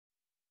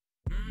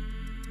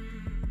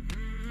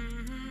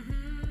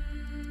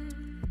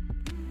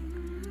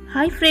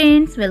Hi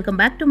friends, welcome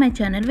back to my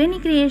channel Veni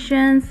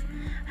Creations.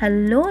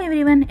 Hello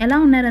everyone, ఎలా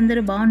ఉన్నారు?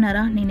 అందరూ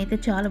బాగున్నారా? నేనైతే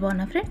చాలా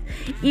బాగున్నా ఫ్రెండ్స్.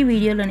 ఈ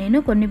వీడియోలో నేను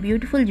కొన్ని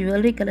బ్యూటిఫుల్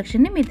జ్యువెలరీ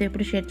కలెక్షన్ని మీతో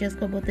ఇప్పుడు షేర్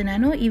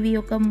చేసుకోబోతున్నాను. ఇవి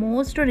ఒక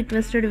మోస్ట్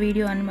రిక్వెస్టెడ్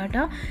వీడియో అనమాట.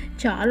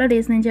 చాలా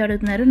డేస్ నుంచి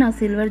అడుగుతున్నారు. నా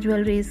సిల్వర్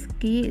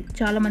జ్యువెలరీస్కి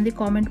చాలామంది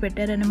కామెంట్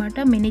పెట్టారనమాట,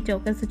 మినీ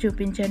చౌకర్స్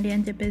చూపించండి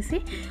అని చెప్పేసి.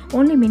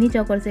 ఓన్లీ మినీ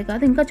చౌకర్సే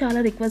కాదు, ఇంకా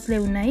చాలా రిక్వెస్ట్లే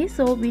ఉన్నాయి.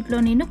 సో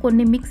వీటిలో నేను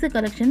కొన్ని మిక్స్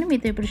కలెక్షన్ని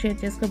మీతో ఇప్పుడు షేర్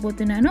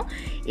చేసుకోబోతున్నాను.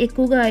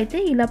 ఎక్కువగా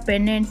అయితే ఇలా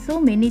పెండెంట్స్,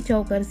 మినీ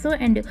చౌకర్స్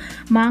అండ్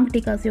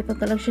మాంగ్టీకాస్ యొక్క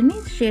కలెక్షన్ని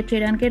షేర్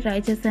చేయడానికి ట్రై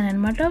చేస్తాను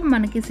అనమాట.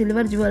 మనకి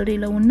సిల్వర్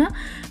జ్యువెలరీలో ఉన్న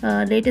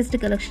లేటెస్ట్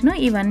కలెక్షన్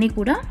ఇవన్నీ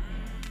కూడా.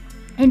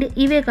 అండ్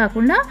ఇవే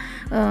కాకుండా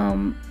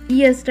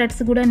ఇయర్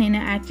స్టడ్స్ కూడా నేను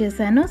యాడ్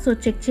చేశాను. సో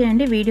చెక్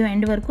చేయండి, వీడియో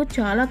ఎండ్ వరకు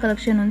చాలా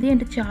కలెక్షన్ ఉంది.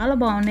 అంటే చాలా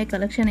బాగున్నాయి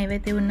కలెక్షన్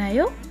ఏవైతే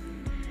ఉన్నాయో.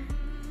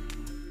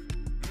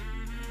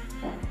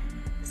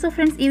 సో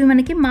ఫ్రెండ్స్, ఇవి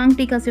మనకి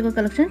మాంగ్టీకాస్ యొక్క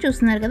కలెక్షన్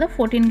చూస్తున్నారు కదా.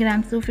 14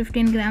 గ్రామ్స్,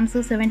 15 గ్రామ్స్,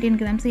 17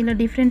 గ్రామ్స్ ఇలా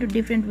డిఫరెంట్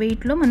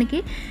వెయిట్లో మనకి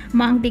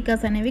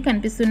మాంగ్టీకాస్ అనేవి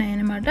కనిపిస్తున్నాయి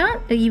అనమాట.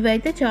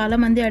 ఇవైతే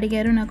చాలామంది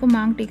అడిగారు నాకు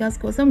మాంగ్టీకాస్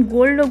కోసం.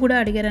 గోల్డ్లో కూడా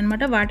అడిగారు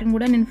అనమాట. వాటిని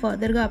కూడా నేను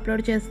ఫర్దర్గా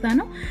అప్లోడ్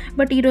చేస్తాను.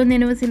 బట్ ఈరోజు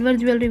నేను సిల్వర్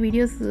జ్యువెలరీ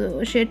వీడియోస్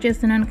షేర్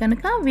చేస్తున్నాను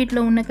కనుక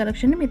వీటిలో ఉన్న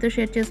కలెక్షన్ని మీతో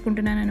షేర్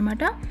చేసుకుంటున్నాను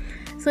అనమాట.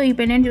 సో ఈ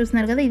పెండెంట్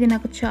చూస్తున్నారు కదా, ఇది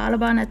నాకు చాలా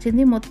బాగా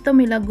నచ్చింది.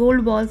 మొత్తం ఇలా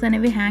గోల్డ్ బాల్స్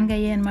అనేవి హ్యాంగ్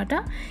అయ్యాయి అనమాట.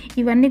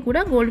 ఇవన్నీ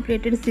కూడా గోల్డ్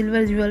ప్లేటెడ్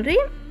సిల్వర్ జ్యువెలరీ.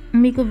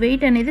 మీకు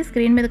వెయిట్ అనేది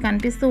స్క్రీన్ మీద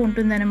కనిపిస్తూ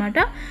ఉంటుందన్నమాట.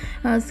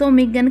 సో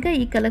మీకు కనుక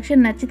ఈ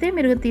కలెక్షన్ నచ్చితే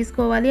మీరు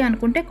తీసుకోవాలి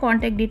అనుకుంటే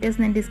కాంటాక్ట్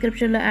డీటెయిల్స్ నేను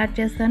డిస్క్రిప్షన్లో యాడ్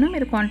చేస్తాను.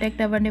 మీరు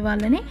కాంటాక్ట్ అవ్వండి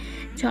వాళ్ళని.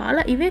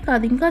 చాలా ఇవే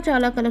కాదు, ఇంకా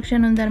చాలా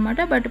కలెక్షన్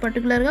ఉందన్నమాట. బట్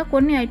పర్టికులర్గా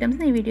కొన్ని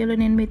ఐటమ్స్ని ఈ వీడియోలో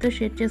నేను మీతో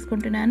షేర్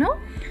చేసుకుంటున్నాను.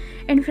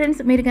 అండ్ ఫ్రెండ్స్,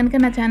 మీరు కనుక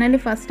నా ఛానల్ని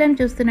ఫస్ట్ టైం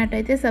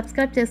చూస్తున్నట్టయితే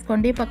సబ్స్క్రైబ్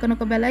చేసుకోండి. పక్కన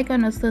ఒక బెల్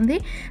ఐకాన్ వస్తుంది,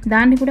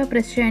 దాన్ని కూడా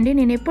ప్రెస్ చేయండి.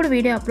 నేను ఎప్పుడు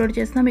వీడియో అప్లోడ్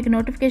చేసినా మీకు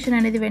నోటిఫికేషన్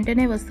అనేది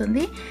వెంటనే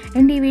వస్తుంది.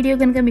 అండ్ ఈ వీడియో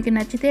కనుక మీకు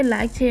నచ్చితే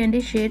లైక్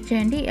చేయండి, షేర్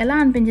చేయండి. ఎలా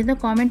అనిపించిందో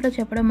కామెంట్లో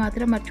చెప్పడం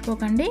మాత్రం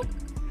మర్చిపోకండి.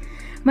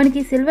 మనకి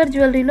సిల్వర్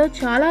జ్యువెలరీలో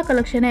చాలా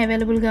కలెక్షన్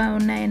అవైలబుల్గా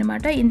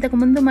ఉన్నాయన్నమాట.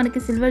 ఇంతకుముందు మనకి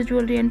సిల్వర్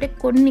జ్యువెలరీ అంటే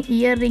కొన్ని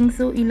ఇయర్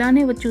రింగ్స్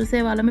ఇలానే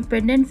చూసేవాళ్ళము.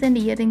 పెండెంట్స్ అండ్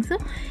ఇయర్ రింగ్స్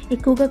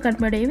ఎక్కువగా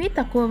కనబడేవి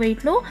తక్కువ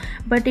వెయిట్లో.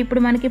 బట్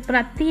ఇప్పుడు మనకి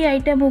ప్రతి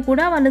ఐటము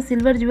కూడా వాళ్ళు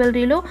సిల్వర్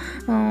జ్యువెలరీలో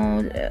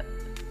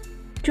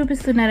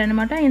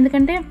చూపిస్తున్నారనమాట.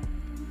 ఎందుకంటే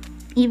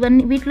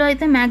ఇవన్నీ వీటిలో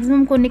అయితే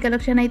మ్యాక్సిమం కొన్ని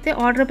కలెక్షన్ అయితే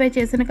ఆర్డర్ పై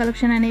చేసిన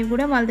కలెక్షన్ అనేవి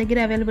కూడా వాళ్ళ దగ్గర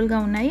అవైలబుల్గా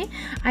ఉన్నాయి.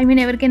 ఐ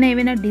మీన్ ఎవరికైనా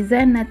ఏమైనా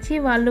డిజైన్ నచ్చి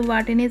వాళ్ళు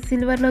వాటిని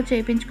సిల్వర్లో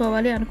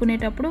చేయించుకోవాలి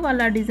అనుకునేటప్పుడు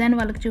వాళ్ళు ఆ డిజైన్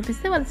వాళ్ళకి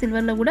చూపిస్తే వాళ్ళు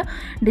సిల్వర్లో కూడా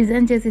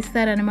డిజైన్ చేసి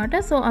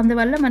ఇస్తారనమాట. సో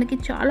అందువల్ల మనకి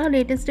చాలా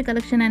లేటెస్ట్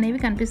కలెక్షన్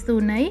అనేవి కనిపిస్తూ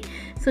ఉన్నాయి.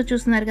 సో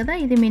చూస్తున్నారు కదా,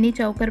 ఇది mini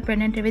choker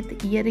pendant with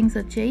ear rings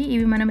వచ్చాయి.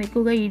 ఇవి మనం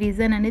ఎక్కువగా ఈ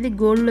డిజైన్ అనేది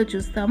గోల్డ్లో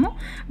చూస్తాము.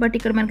 బట్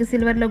ఇక్కడ మనకి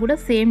సిల్వర్లో కూడా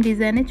సేమ్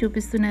డిజైనే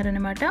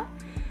చూపిస్తున్నారనమాట.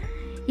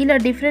 ఇలా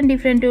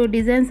డిఫరెంట్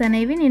డిజైన్స్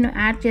అనేవి నేను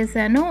యాడ్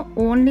చేశాను.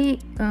 ఓన్లీ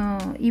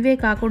ఇవే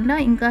కాకుండా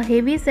ఇంకా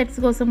హెవీ సెట్స్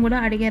కోసం కూడా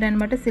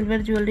అడిగారనమాట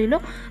సిల్వర్ జ్యువెలరీలో.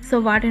 సో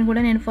వాటిని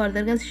కూడా నేను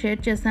ఫర్దర్గా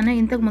షేర్ చేస్తాను.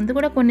 ఇంతకు ముందు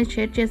కూడా కొన్ని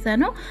షేర్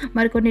చేశాను,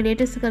 మరి కొన్ని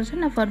లేటెస్ట్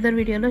కలెక్షన్ నా ఫర్దర్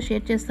వీడియోలో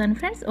షేర్ చేస్తాను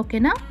ఫ్రెండ్స్.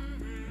 ఓకేనా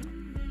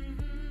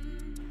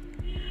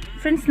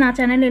ఫ్రెండ్స్, నా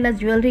ఛానల్ ఇలా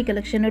jewellery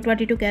collection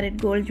 22 carat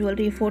gold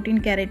jewellery, 14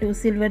 carrot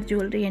silver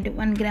jewellery and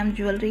 1 gram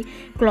jewellery,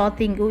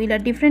 clothing ఇలా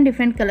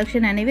డిఫరెంట్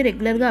కలెక్షన్ అనేవి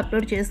రెగ్యులర్గా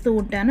అప్లోడ్ చేస్తూ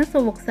ఉంటాను. సో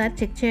ఒకసారి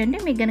చెక్ చేయండి.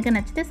 మీకు కనుక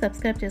నచ్చితే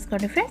సబ్స్క్రైబ్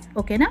చేసుకోండి ఫ్రెండ్స్.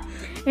 ఓకేనా.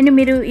 అండ్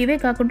మీరు ఇవే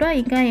కాకుండా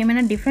ఇంకా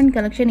ఏమైనా డిఫరెంట్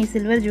కలెక్షన్ ఈ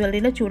సిల్వర్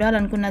జ్యువెలరీలో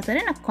చూడాలనుకున్నా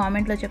సరే నాకు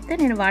కామెంట్లో చెప్తే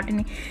నేను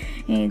వాటిని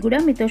కూడా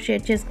మీతో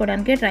షేర్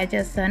చేసుకోవడానికే ట్రై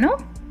చేస్తాను.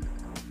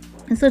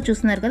 సో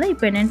చూస్తున్నారు కదా, ఈ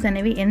పెండెంట్స్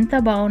అనేవి ఎంత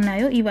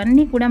బాగున్నాయో.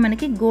 ఇవన్నీ కూడా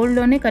మనకి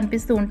గోల్డ్లోనే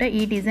కనిపిస్తూ ఉంటాయి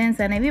ఈ డిజైన్స్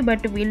అనేవి.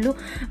 బట్ వీళ్ళు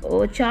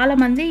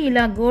చాలామంది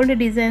ఇలా గోల్డ్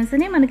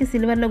డిజైన్స్ని మనకి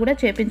సిల్వర్లో కూడా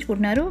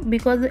చేయించుకుంటున్నారు.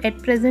 Because at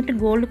present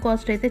gold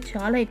cost అయితే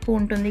చాలా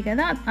ఎక్కువ ఉంటుంది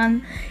కదా.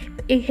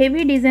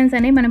 హెవీ డిజైన్స్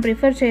అనేవి మనం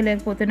ప్రిఫర్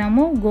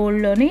చేయలేకపోతున్నాము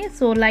గోల్డ్లోని.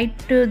 సో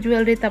లైట్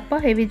జ్యువెలరీ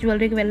తప్ప హెవీ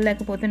జ్యువెలరీకి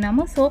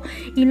వెళ్ళలేకపోతున్నాము. సో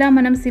ఇలా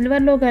మనం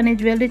సిల్వర్లో కానీ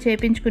జ్యువెలరీ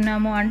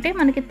చేయించుకున్నాము అంటే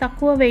మనకి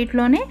తక్కువ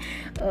వెయిట్లోనే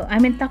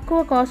తక్కువ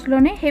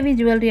కాస్ట్లోనే హెవీ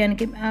జ్యువెలరీ అని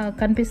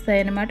కనిపిస్తాయి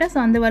అనమాట. సో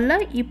అందువల్ల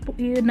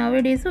నవ్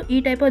డేస్ ఈ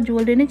టైప్ ఆఫ్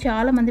జ్యువెలరీని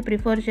చాలామంది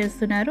ప్రిఫర్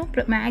చేస్తున్నారు.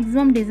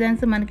 మ్యాక్సిమం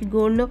డిజైన్స్ మనకి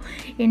గోల్డ్లో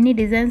ఎన్ని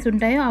డిజైన్స్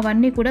ఉంటాయో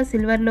అవన్నీ కూడా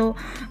సిల్వర్లో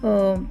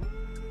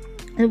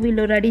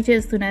వీళ్ళు రెడీ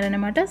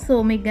చేస్తున్నారనమాట. సో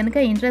మీకు కనుక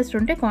ఇంట్రెస్ట్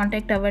ఉంటే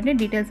కాంటాక్ట్ అవ్వండి.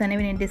 డీటెయిల్స్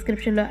అనేవి నేను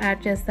డిస్క్రిప్షన్లో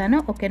యాడ్ చేస్తాను.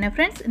 ఓకేనా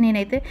ఫ్రెండ్స్,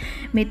 నేనైతే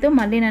మీతో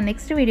మళ్ళీ నా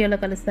నెక్స్ట్ వీడియోలో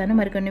కలుస్తాను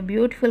మరికొన్ని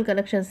బ్యూటిఫుల్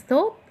కలెక్షన్స్తో.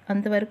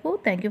 అంతవరకు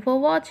thank you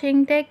for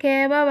watching. Take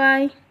care,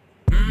 bye.